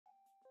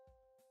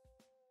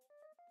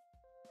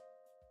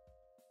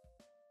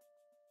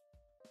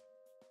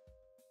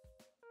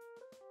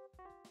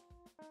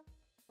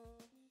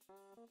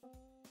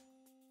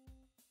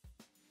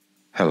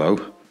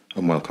Hello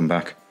and welcome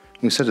back.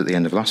 We said at the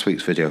end of last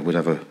week's video we'd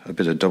have a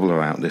bit of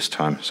doubler out this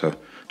time, so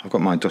I've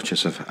got my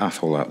Duchess of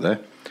Atholl out there.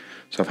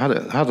 So I've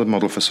had a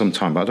model for some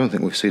time, but I don't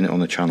think we've seen it on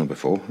the channel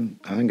before.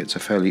 I think it's a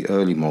fairly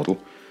early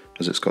model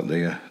as it's got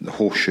the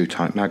horseshoe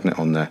type magnet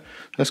on there.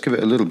 Let's give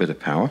it a little bit of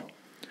power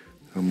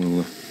and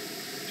we'll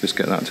just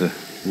get that to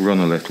run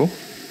a little.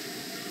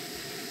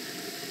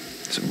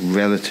 It's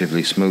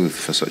relatively smooth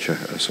for such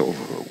a sort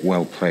of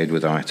well played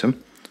with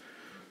item.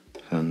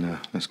 And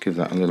let's give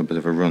that a little bit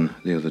of a run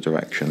the other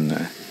direction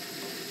there.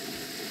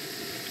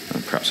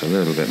 And perhaps a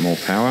little bit more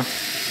power.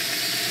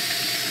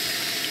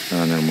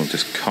 And then we'll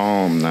just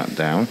calm that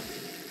down.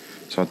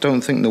 So I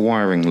don't think the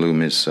wiring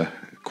loom is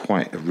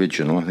quite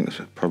original. I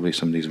think probably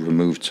somebody's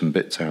removed some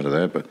bits out of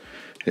there, but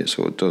it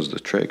sort of does the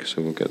trick.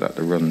 So we'll get that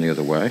to run the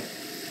other way.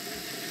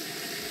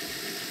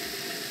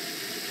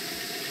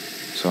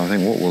 So I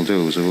think what we'll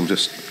do is we'll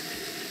just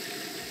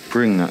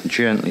bring that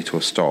gently to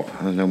a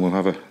stop, and then we'll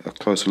have a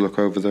closer look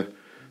over the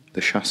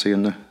chassis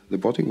and the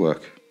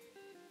bodywork.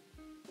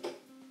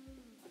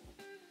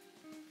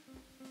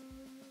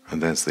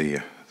 And there's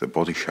the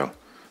body shell.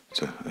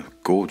 It's a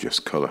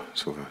gorgeous colour,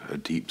 sort of a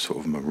deep sort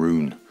of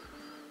maroon.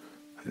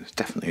 It's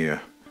definitely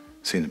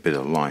seen a bit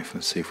of life.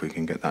 Let's see if we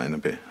can get that in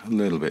a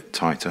little bit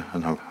tighter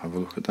and have a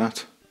look at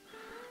that.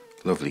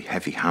 Lovely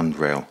heavy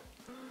handrail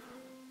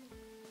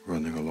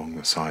running along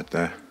the side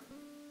there.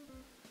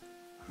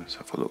 Let's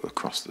have a look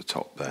across the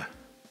top there.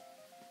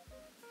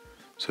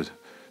 So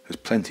there's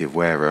plenty of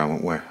wear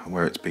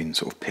where it's been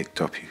sort of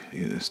picked up.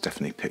 It's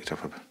definitely picked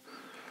up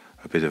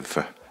a bit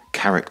of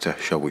character,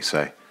 shall we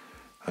say.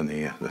 And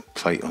the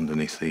plate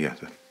underneath the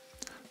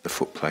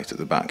foot plate at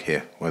the back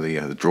here, where the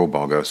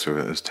drawbar goes through,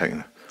 it has taken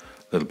a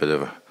little bit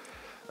of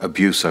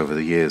abuse over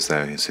the years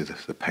there. You see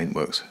the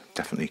paintwork's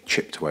definitely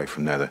chipped away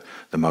from there.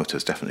 The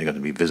motor's definitely going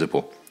to be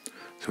visible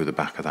through the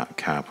back of that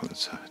cab.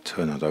 Let's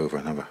turn that over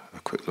and have a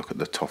quick look at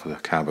the top of the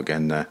cab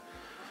again there.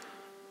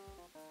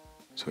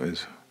 So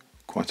it's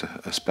quite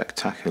a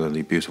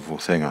spectacularly beautiful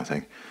thing, I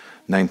think.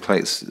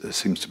 Nameplates, there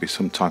seems to be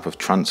some type of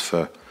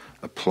transfer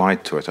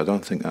applied to it. I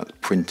don't think that's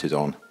printed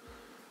on.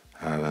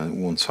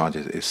 One side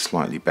is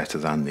slightly better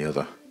than the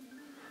other.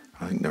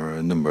 I think there are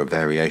a number of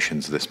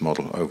variations of this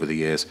model over the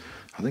years.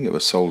 I think it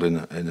was sold in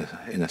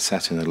a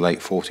set in the late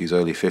 40s,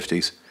 early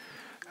 50s,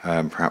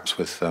 perhaps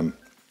with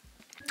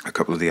a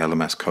couple of the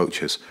LMS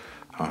coaches.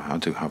 I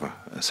do have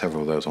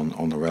several of those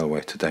on the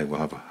railway today. We'll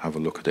have a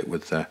look at it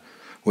with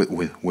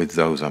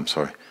those. I'm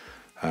sorry.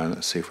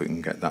 Let's see if we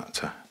can get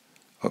that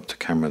up to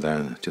camera there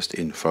and just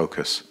in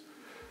focus.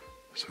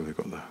 So we've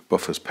got the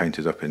buffers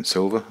painted up in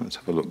silver. Let's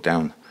have a look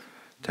down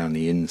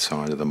the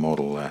inside of the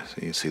model there.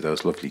 So you see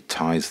those lovely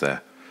ties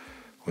there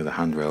where the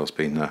handrail's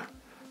been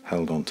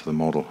held onto the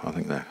model. I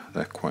think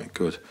they're quite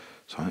good.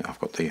 So I think I've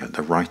got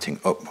the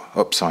writing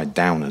upside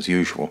down as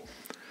usual.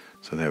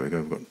 So there we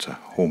go. We've got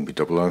Hornby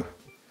Dublo,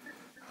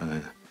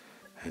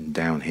 and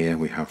down here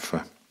we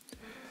have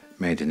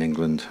Made in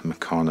England,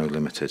 Meccano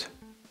Limited.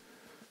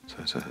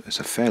 So it's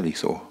a fairly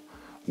sort of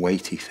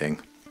weighty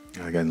thing.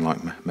 Again,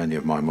 like many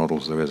of my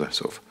models, there is a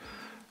sort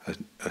of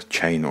a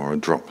chain or a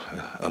drop,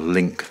 a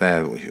link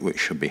there which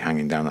should be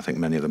hanging down. I think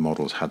many of the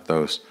models had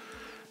those.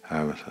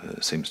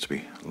 It seems to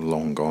be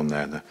long gone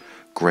there. The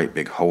great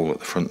big hole at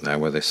the front there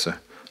where this,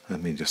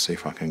 let me just see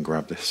if I can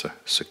grab this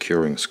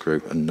securing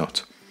screw and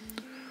nut.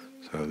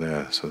 So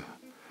there, so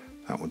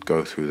that would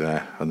go through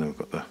there, and then we've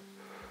got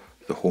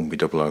the Hornby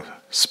Dublo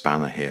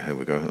spanner here. Here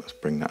we go. Let's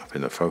bring that up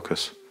into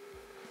focus.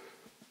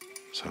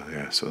 So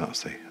yeah, so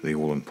that's the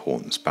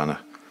all-important spanner.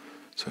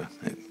 So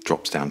it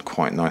drops down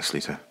quite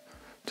nicely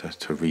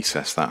to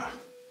recess that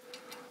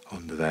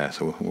under there.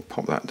 So we'll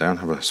pop that down,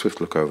 have a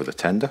swift look over the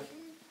tender.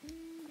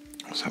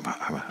 So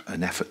have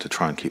an effort to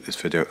try and keep this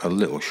video a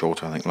little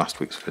shorter. I think last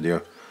week's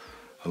video,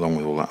 along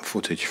with all that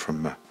footage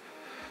from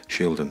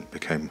Shieldon,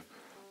 became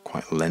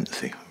quite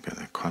lengthy.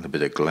 Quite a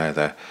bit of glare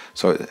there.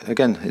 So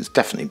again, it's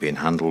definitely been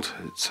handled.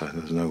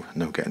 There's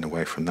no getting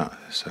away from that.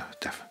 It's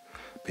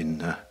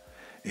been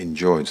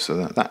enjoyed.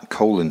 So that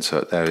coal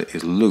insert there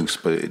is loose,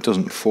 but it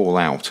doesn't fall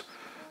out.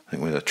 I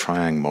think with a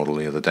Triang model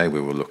the other day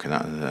we were looking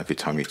at, and every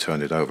time you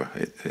turned it over,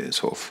 it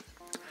sort of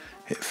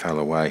fell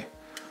away.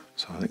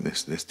 So I think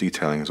this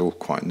detailing is all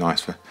quite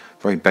nice.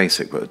 Very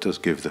basic, but it does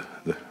give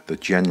the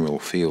general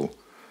feel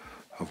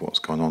of what's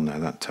gone on there.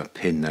 That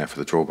pin there for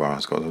the drawbar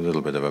has got a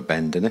little bit of a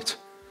bend in it.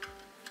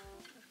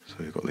 So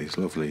you've got these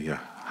lovely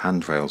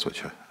handrails,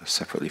 which are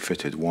separately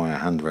fitted wire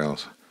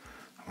handrails.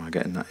 Am I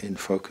getting that in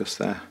focus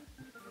there?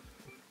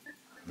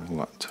 And all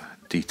that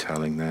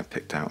detailing there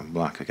picked out in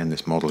black. Again,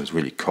 this model is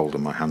really cold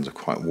and my hands are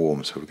quite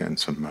warm, so we're getting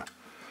some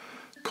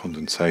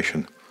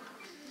condensation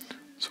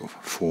sort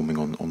of forming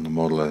on the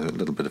model. A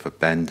little bit of a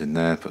bend in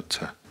there, but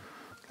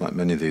like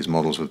many of these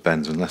models with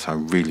bends, unless I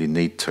really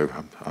need to,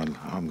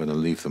 I'm going to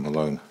leave them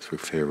alone through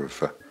fear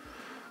of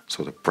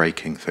sort of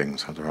breaking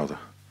things. I'd rather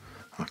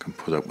I can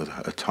put up with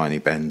a tiny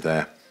bend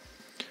there.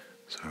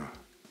 So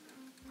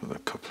the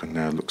coupling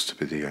there looks to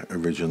be the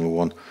original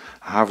one.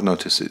 I have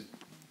noticed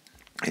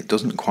it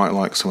doesn't quite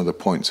like some of the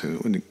points.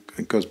 When it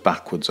it goes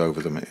backwards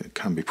over them. It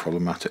can be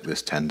problematic,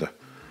 this tender.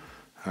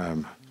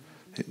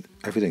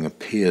 Everything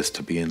appears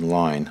to be in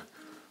line,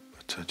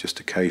 but just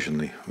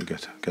occasionally we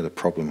get a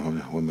problem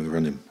when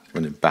we're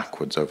running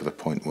backwards over the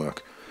point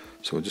work.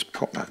 So we'll just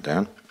prop that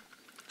down,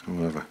 and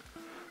we'll have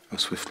a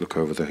swift look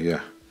over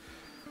the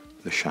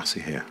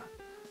chassis here.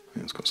 I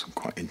think it's got some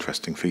quite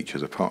interesting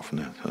features apart from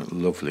the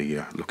lovely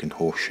looking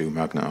horseshoe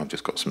magnet. I've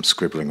just got some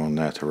scribbling on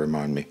there to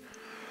remind me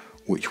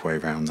which way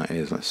round that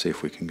is. Let's see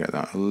if we can get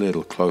that a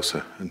little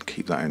closer and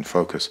keep that in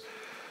focus.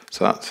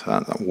 So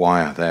that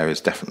wire there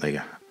is definitely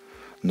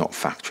not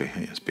factory.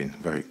 It's been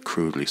very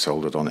crudely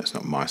soldered on. It's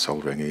not my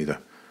soldering either.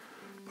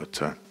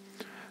 But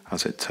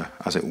as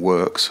it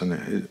works,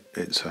 and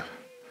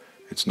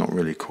it's not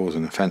really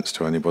causing offence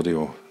to anybody,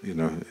 or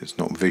it's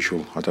not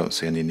visual. I don't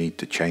see any need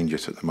to change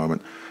it at the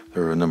moment.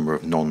 There are a number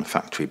of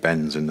non-factory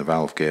bends in the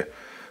valve gear,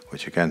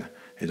 which again,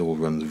 it all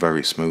runs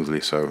very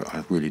smoothly, so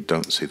I really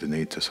don't see the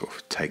need to sort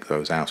of take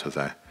those out of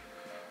there.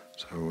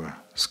 So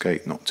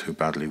skate not too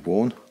badly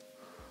worn.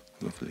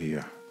 Lovely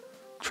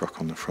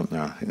truck on the front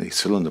there. I think these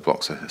cylinder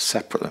blocks are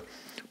separate.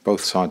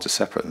 Both sides are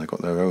separate, and they've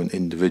got their own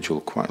individual,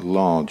 quite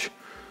large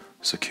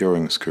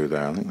securing screw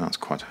there. I think that's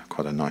quite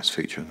a nice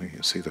feature. I think you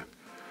can see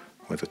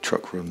where the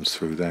truck runs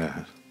through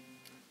there.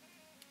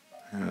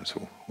 Yeah, it's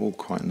all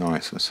quite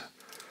nice.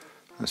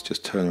 Let's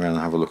just turn around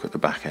and have a look at the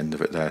back end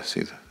of it there.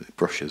 See the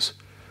brushes.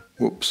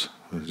 Whoops,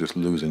 I was just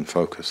losing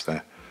focus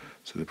there.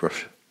 So the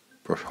brush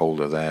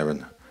holder there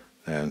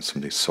and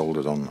somebody's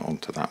soldered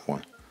onto that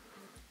one.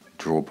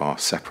 Drawbar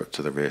separate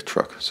to the rear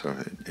truck, so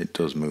it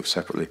does move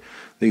separately.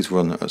 These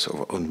run at a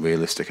sort of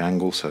unrealistic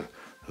angle, so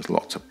there's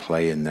lots of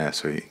play in there,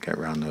 so you can get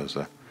around those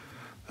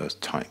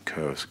tight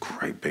curves.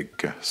 Great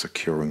big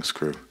securing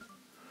screw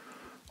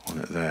on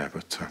it there,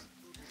 but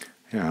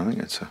yeah, I think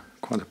it's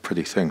quite a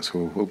pretty thing.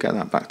 So we'll get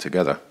that back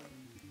together,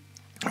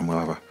 and we'll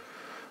have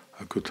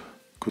a good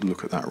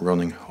look at that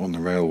running on the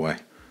railway.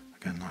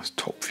 Again, nice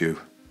top view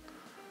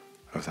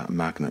of that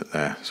magnet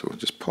there. So we'll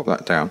just pop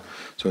that down.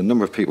 So a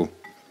number of people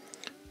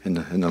in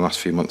the last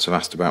few months have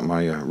asked about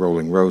my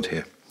rolling road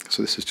here.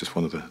 So this is just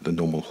one of the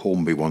normal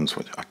Hornby ones,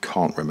 which I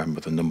can't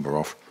remember the number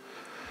of.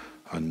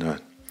 And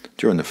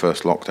during the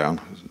first lockdown,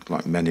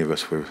 like many of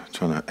us, we were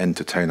trying to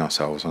entertain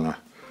ourselves, and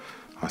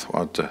I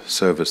thought I'd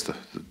service the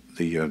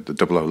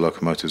Dublo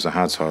locomotives I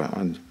had,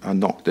 so I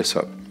knocked this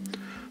up.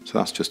 So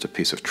that's just a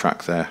piece of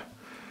track there,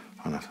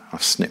 and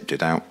I've snipped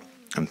it out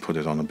and put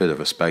it on a bit of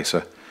a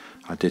spacer.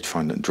 I did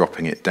find that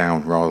dropping it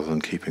down rather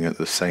than keeping it at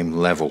the same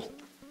level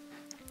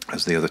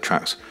as the other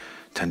tracks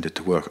tended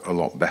to work a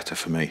lot better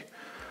for me.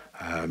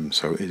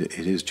 So it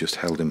is just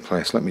held in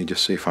place. Let me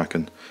just see if I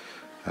can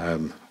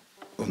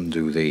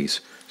undo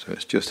these. So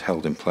it's just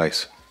held in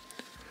place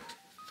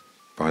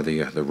by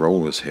the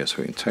rollers here,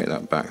 so we can take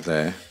that back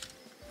there.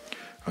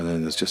 And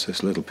then there's just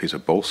this little piece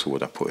of balsa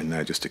wood I put in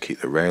there just to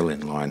keep the rail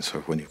in line, so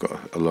when you've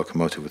got a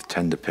locomotive with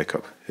tender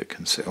pickup, it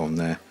can sit on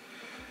there.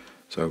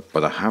 So,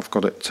 but I have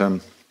got it, I've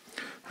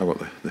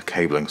got the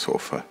cabling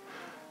sort of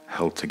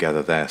held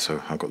together there,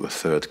 so I've got the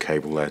third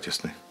cable there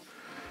just in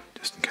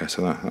case.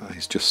 So that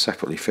is just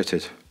separately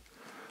fitted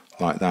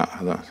like that.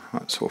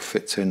 That sort of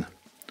fits in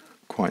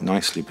quite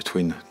nicely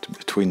between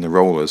the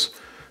rollers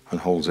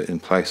and holds it in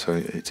place, so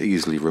it's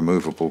easily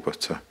removable.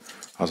 But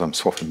as I'm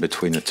swapping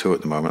between the two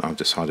at the moment, I've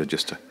decided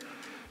just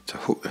to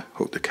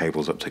hook the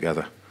cables up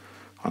together,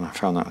 and I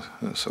found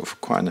that sort of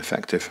quite an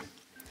effective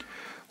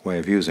way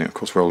of using it. Of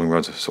course, rolling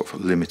roads are sort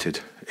of limited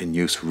in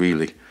use,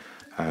 really.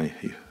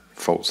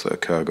 Faults that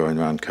occur going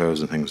around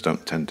curves and things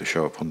don't tend to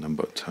show up on them,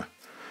 but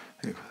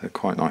they're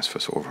quite nice for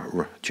sort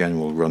of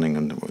general running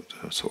and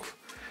sort of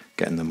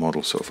getting the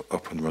model sort of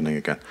up and running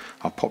again.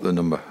 I'll pop the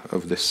number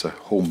of this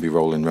Hornby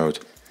rolling road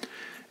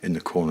in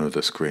the corner of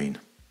the screen.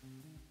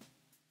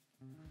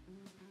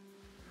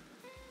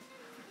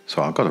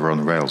 So I've got her on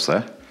the rails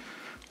there.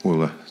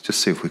 We'll just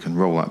see if we can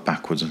roll that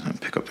backwards and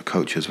pick up the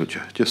coaches, which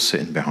are just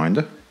sitting behind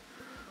her.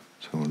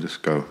 So we'll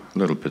just go a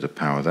little bit of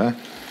power there.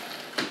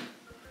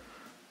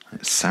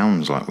 It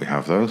sounds like we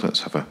have those.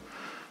 Let's have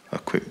a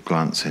quick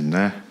glance in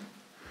there.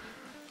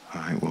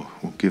 I think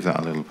we'll give that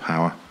a little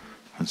power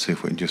and see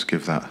if we can just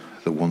give that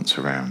the once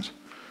around.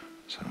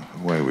 So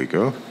away we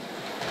go.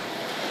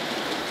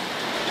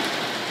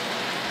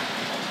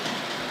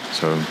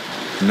 So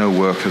no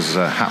work has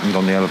happened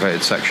on the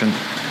elevated section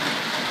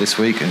this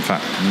week. In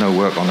fact, no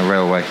work on the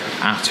railway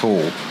at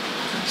all.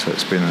 So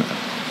it's been a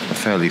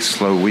fairly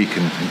slow week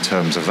in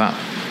terms of that.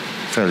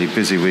 Fairly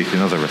busy week in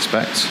other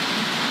respects.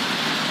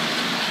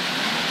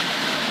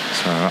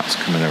 So that's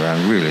coming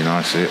around really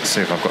nicely. Let's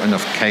see if I've got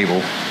enough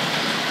cable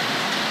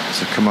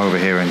to come over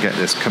here and get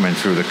this coming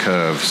through the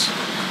curves.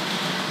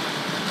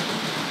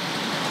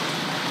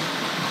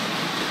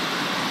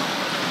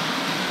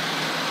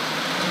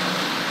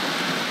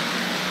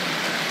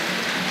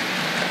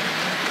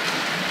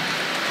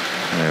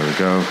 There we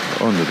go,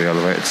 under the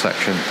elevated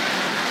section.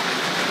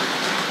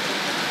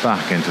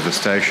 Back into the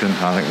station.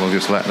 I think we'll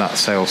just let that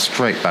sail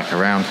straight back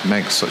around. It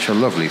makes such a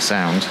lovely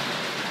sound.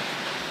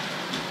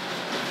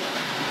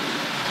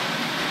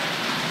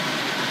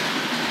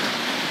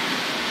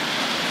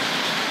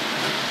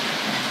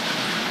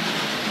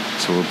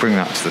 bring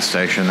that to the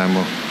station, then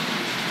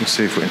we'll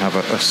see if we can have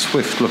a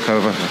swift look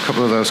over a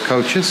couple of those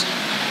coaches,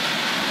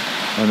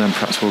 and then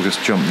perhaps we'll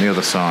just jump the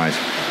other side.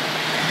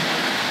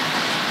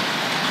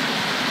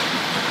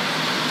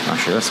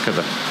 Actually, let's get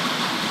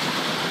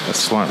a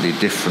slightly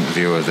different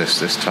view of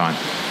this time.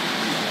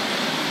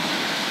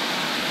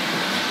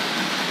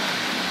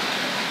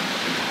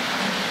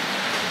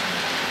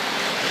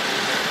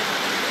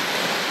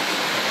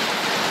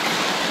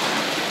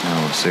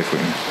 Now we'll see if we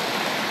can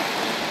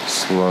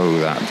slow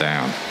that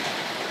down.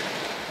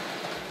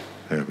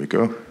 There we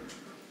go.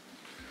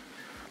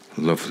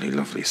 Lovely,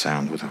 lovely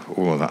sound with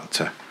all of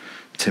that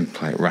tin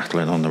plate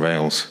rattling on the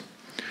rails.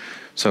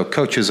 So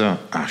coaches are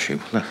actually,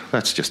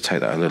 let's just take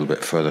that a little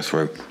bit further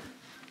through,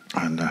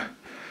 and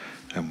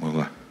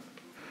we'll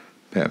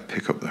better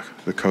pick up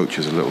the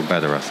coaches a little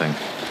better, I think.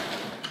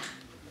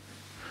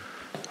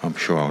 I'm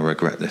sure I'll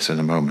regret this in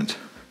a moment.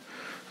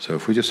 So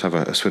if we just have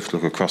a swift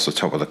look across the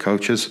top of the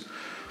coaches,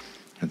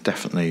 and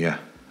definitely,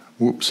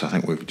 whoops, I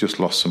think we've just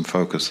lost some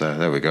focus there.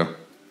 There we go.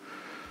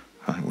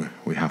 I think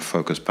we have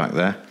focus back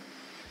there.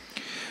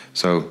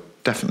 So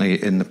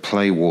definitely in the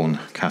play-worn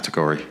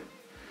category.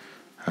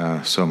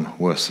 Some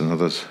worse than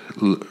others.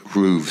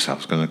 Roofs, I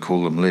was going to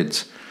call them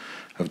lids,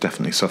 have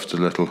definitely suffered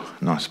a little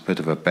nice bit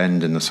of a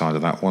bend in the side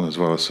of that one, as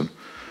well as some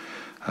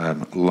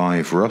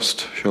live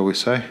rust, shall we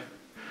say.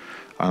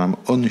 And I'm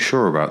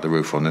unsure about the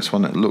roof on this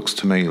one. It looks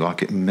to me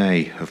like it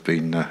may have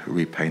been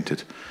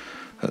repainted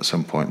at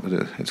some point, but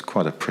it's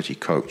quite a pretty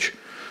coach.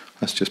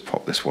 Let's just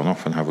pop this one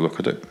off and have a look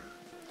at it.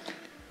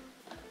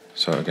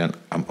 So again,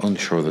 I'm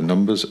unsure of the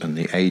numbers and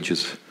the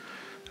ages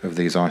of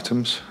these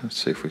items. Let's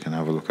see if we can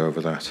have a look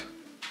over that.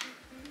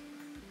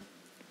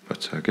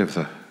 But give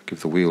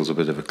the wheels a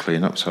bit of a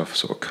clean up. So I've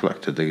sort of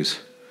collected these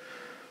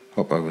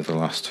up over the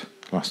last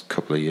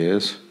couple of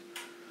years.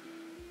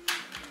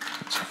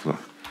 Let's have a look.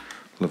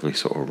 Lovely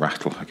sort of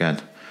rattle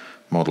again.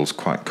 Model's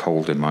quite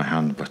cold in my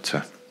hand, but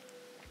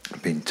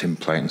being tin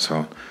plate and so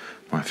on,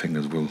 my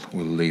fingers will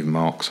leave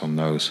marks on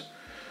those.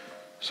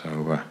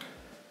 So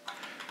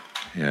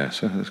yeah,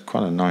 so it's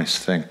quite a nice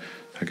thing.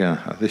 Again,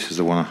 this is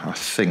the one I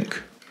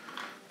think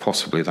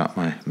possibly that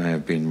may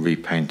have been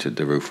repainted,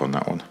 the roof on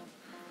that one.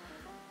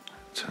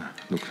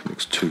 It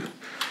looks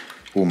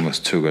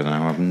almost too good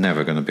now. I'm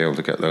never going to be able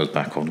to get those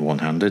back on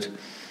one-handed.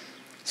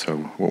 So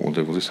what we'll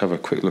do, we'll just have a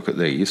quick look at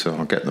these. So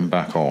I'll get them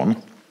back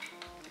on,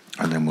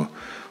 and then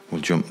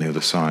we'll jump the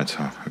other side.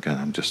 So again,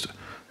 I'm just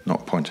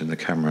not pointing the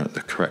camera at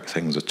the correct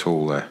things at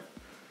all there.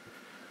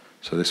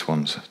 So this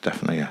one's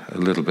definitely a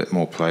little bit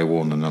more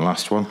play-worn than the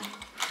last one.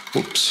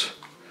 Whoops.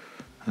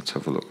 Let's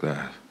have a look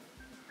there.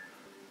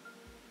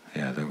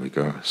 Yeah, there we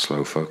go.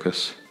 Slow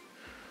focus.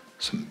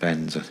 Some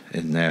bends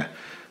in there.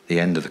 The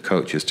end of the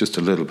coach is just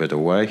a little bit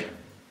away.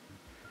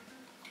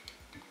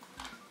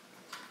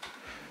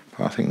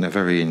 But I think they're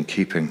very in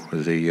keeping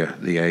with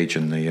the age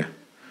and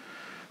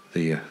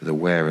the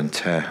wear and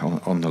tear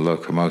on the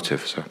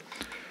locomotive. So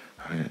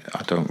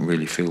I don't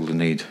really feel the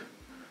need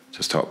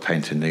to start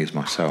painting these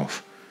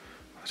myself.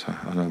 So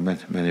I know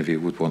many of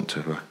you would want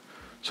to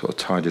sort of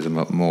tidy them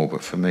up more,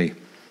 but for me,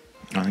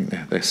 I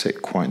think they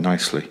sit quite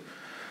nicely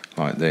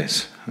like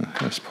this.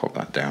 Let's pop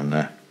that down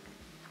there.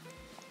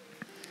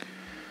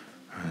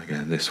 And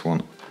again, this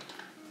one.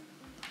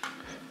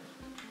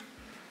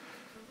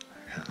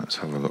 Again, let's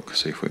have a look,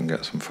 see if we can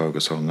get some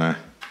focus on there.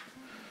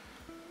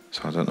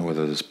 So I don't know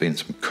whether there's been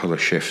some colour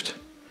shift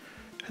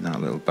in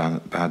that little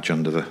badge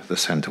under the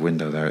centre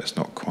window there. It's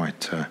not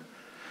quite... I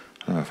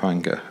don't know if I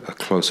can get a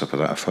close-up of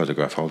that, a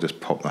photograph. I'll just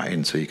pop that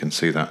in so you can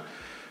see that.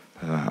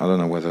 I don't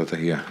know whether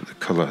the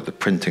colour, the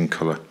printing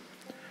colour,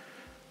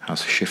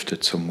 has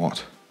shifted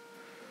somewhat.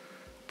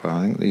 But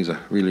I think these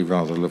are really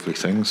rather lovely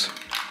things.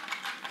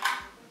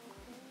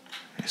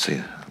 You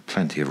see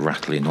plenty of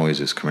rattly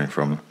noises coming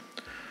from them.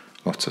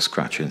 Lots of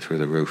scratching through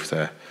the roof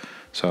there.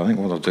 So I think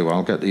what I'll do,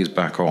 I'll get these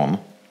back on,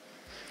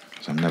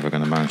 because I'm never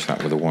going to manage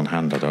that with a one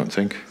hand, I don't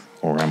think.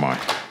 Or am I?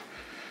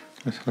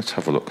 Let's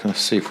have a look. Let's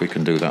see if we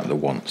can do that the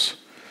once.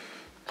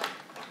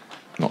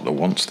 Not the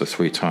once, the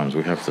 3 times.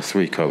 We have the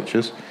 3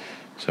 coaches.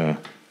 So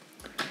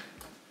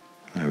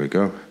there we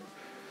go.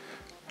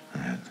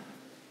 And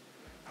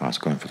I was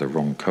going for the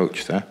wrong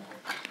coach there.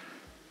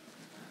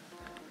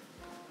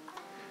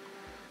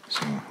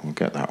 So we'll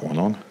get that one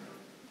on.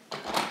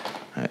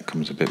 It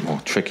comes a bit more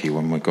tricky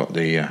when we've got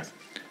the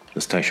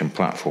station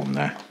platform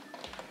there.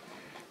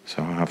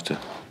 So I have to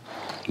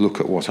look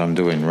at what I'm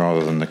doing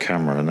rather than the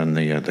camera, and then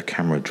the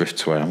camera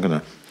drifts away. I'm going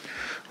to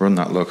run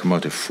that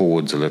locomotive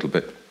forwards a little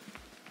bit,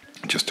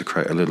 just to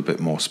create a little bit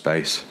more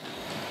space.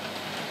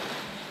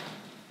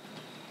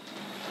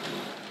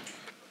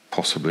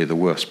 Possibly the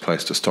worst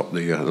place to stop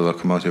the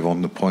locomotive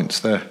on the points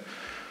there.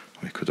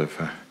 We could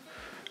have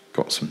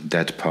got some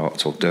dead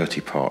parts or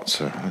dirty parts.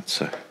 So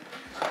let's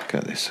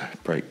get this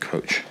brake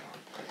coach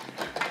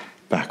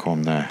back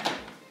on there.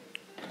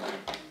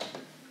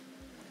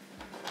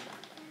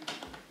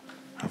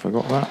 Have I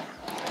got that?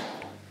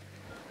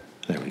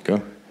 There we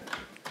go.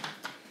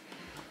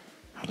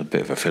 Had a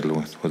bit of a fiddle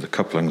with the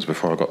couplings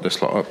before I got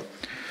this lot up.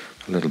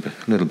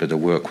 a little bit of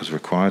work was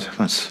required.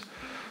 Let's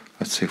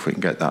see if we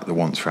can get that the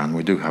once round.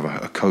 We do have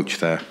a coach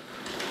there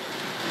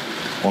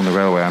on the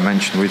railway I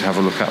mentioned we'd have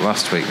a look at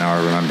last week, now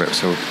I remember it,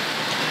 so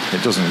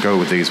it doesn't go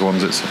with these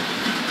ones. It's...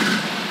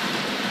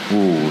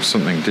 Ooh,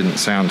 something didn't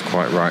sound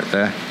quite right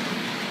there.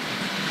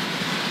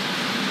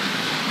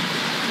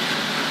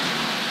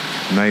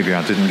 Maybe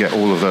I didn't get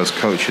all of those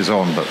coaches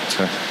on, but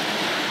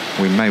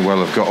we may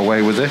well have got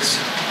away with this.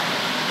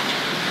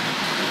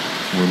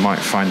 We might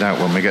find out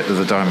when we get to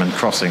the diamond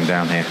crossing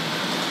down here.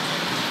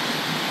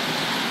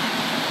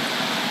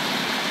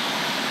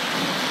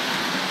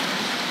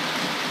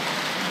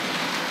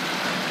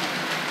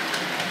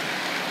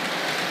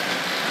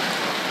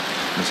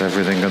 Is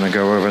everything going to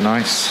go over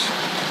nice?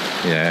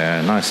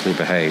 Yeah, nicely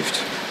behaved.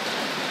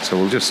 So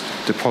we'll just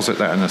deposit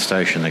that in the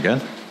station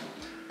again,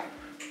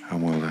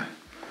 and we'll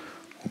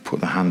put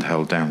the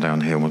handheld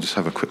down here, and we'll just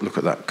have a quick look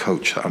at that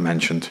coach that I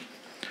mentioned.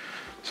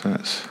 So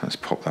let's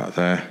pop that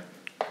there.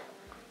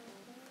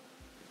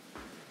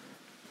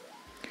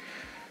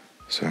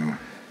 So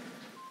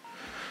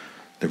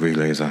the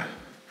relays I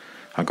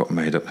got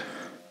made up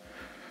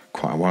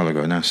quite a while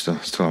ago now. Still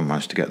haven't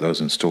managed to get those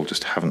installed,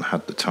 just haven't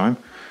had the time.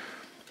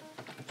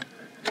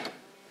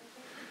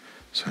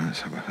 So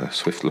let's have a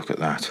swift look at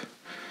that.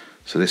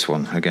 So this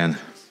one, again,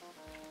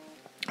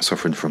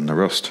 suffering from the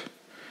rust.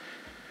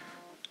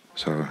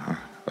 So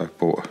I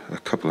bought a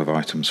couple of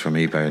items from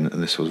eBay, and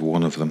this was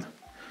one of them.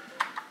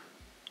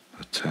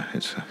 But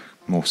it's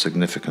more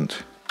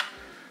significant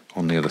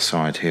on the other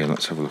side here.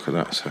 Let's have a look at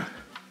that. So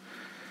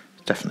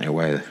definitely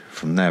away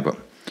from there, but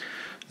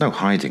no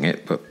hiding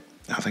it, but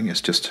I think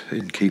it's just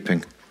in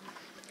keeping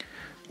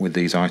with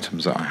these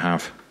items that I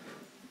have.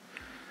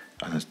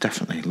 And there's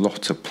definitely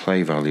lots of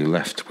play value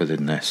left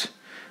within this.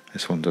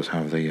 This one does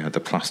have the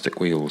plastic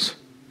wheels.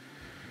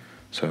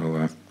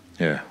 So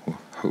yeah,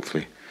 well,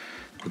 hopefully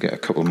we'll get a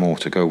couple more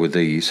to go with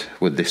these,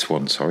 with this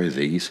one, sorry,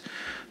 this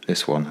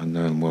one, and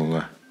then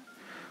we'll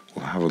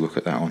have a look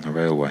at that on the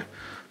railway.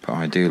 But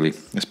ideally,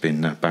 it's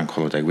been bank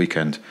holiday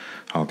weekend,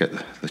 I'll get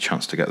the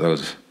chance to get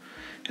those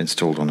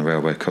installed on the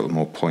railway, a couple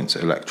more points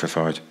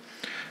electrified.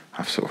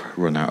 I've sort of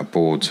run out of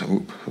boards.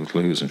 Oop, I was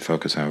losing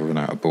focus. I've run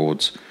out of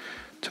boards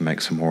to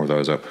make some more of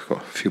those up. I've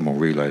got a few more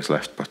relays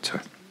left,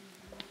 but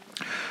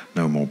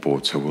no more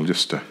boards. So we'll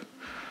just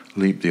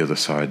leap the other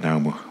side now,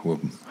 and we'll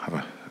have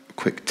a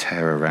quick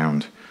tear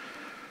around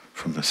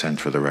from the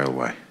centre of the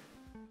railway.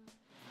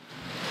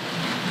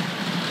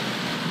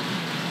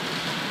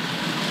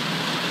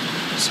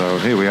 So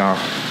here we are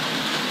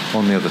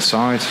on the other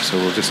side, so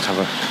we'll just have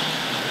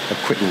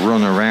a quick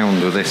run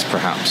around with this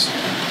perhaps.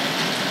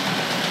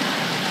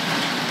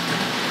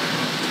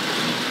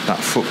 That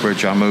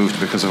footbridge I moved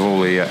because of all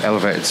the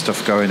elevated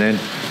stuff going in,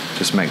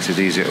 just makes it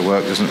easier to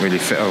work, doesn't really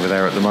fit over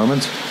there at the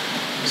moment.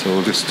 So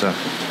we'll just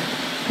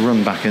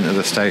run back into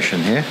the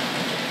station here.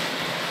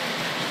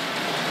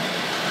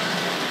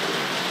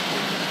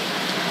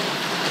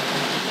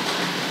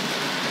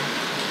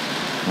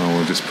 And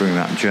we'll just bring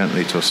that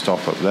gently to a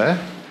stop up there.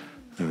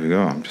 There we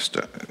go. I'm just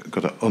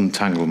got to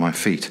untangle my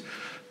feet.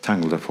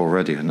 Tangled up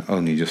already and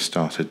only just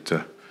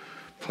started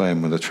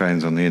playing with the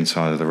trains on the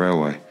inside of the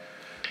railway.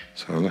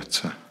 So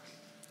let's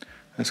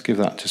give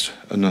that just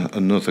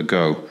another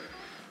go,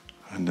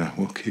 and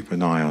we'll keep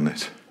an eye on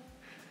it.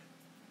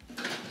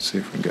 See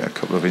if we can get a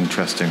couple of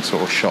interesting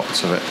sort of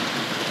shots of it.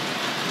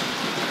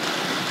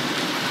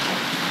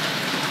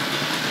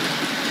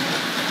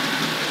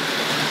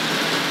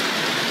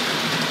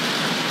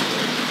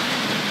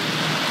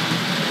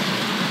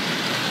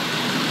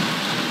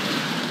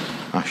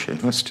 Actually,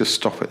 let's just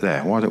stop it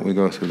there. Why don't we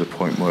go through the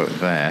point work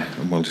there,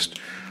 and we'll just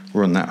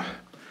run that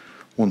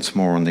once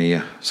more on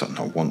the, sorry,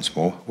 not once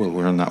more, we'll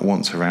run that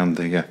once around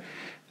the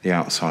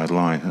outside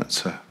line.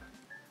 That's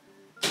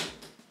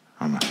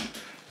I'm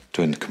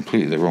doing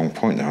completely the wrong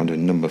point now. I'm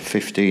doing number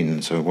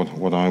 15, so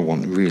what I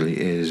want really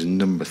is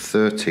number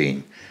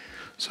 13.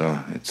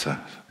 So it's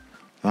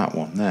that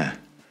one there.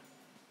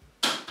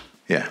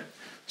 Yeah,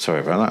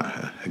 sorry about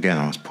that. Again,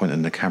 I was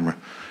pointing the camera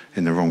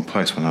in the wrong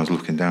place when I was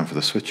looking down for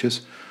the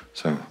switches.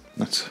 So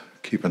let's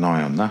keep an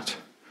eye on that.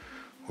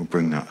 We'll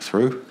bring that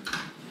through.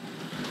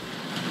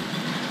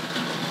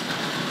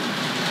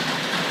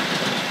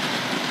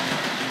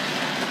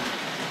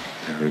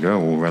 There we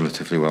go, all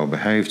relatively well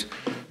behaved.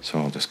 So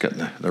I'll just get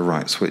the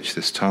right switch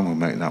this time. We'll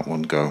make that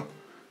one go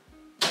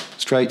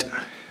straight.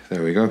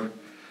 There we go.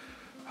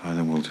 And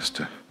then we'll just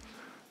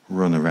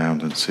run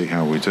around and see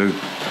how we do.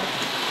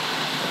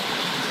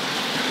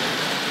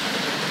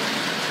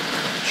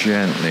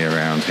 Gently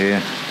around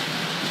here.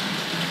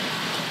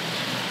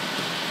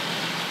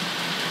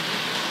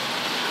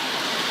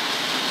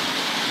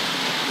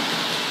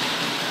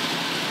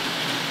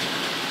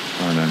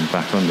 And then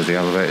back under the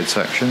elevated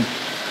section.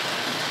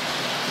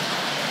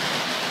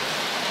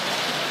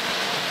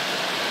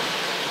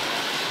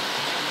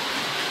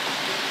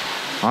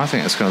 I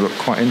think it's going to look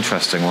quite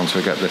interesting once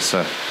we get this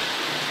sort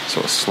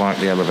of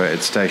slightly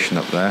elevated station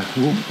up there.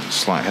 Ooh,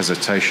 slight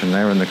hesitation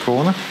there in the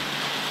corner.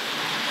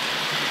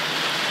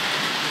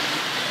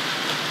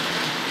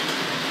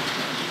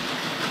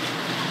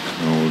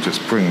 we'll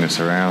just bring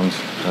this around,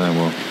 and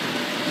then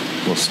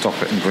we'll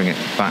stop it and bring it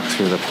back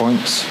through the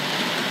points.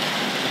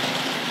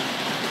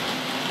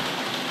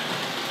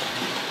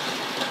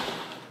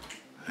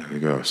 There we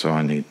go. So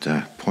I need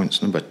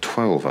points number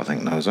 12, I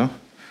think those are.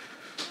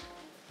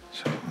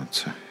 So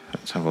let's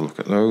have a look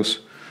at those.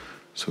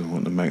 So we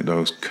want to make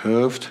those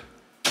curved.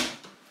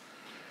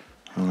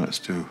 And let's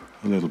do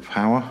a little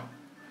power.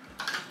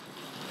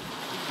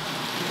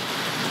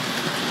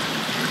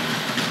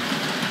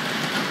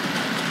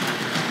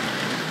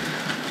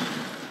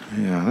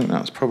 Yeah, I think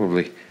that's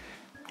probably,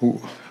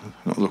 ooh,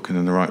 not looking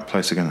in the right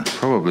place again,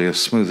 probably as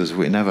smooth as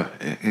we never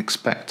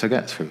expect to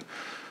get through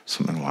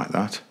something like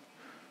that.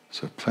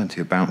 So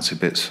plenty of bouncy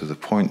bits for the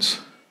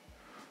points.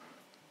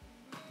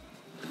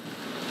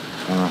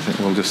 And I think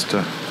we'll just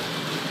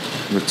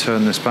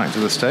return this back to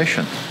the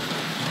station.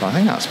 But I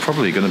think that's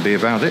probably going to be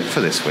about it for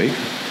this week.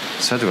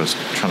 I said I was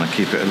trying to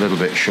keep it a little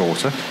bit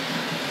shorter.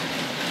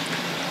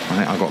 I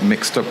think I got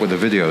mixed up with the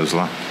videos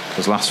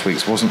because last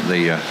week's wasn't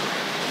the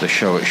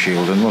show at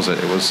Shieldon, was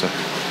it? It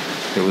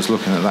was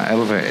looking at that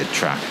elevated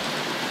track.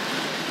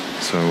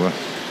 So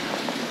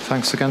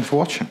thanks again for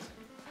watching.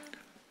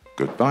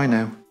 Goodbye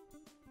now.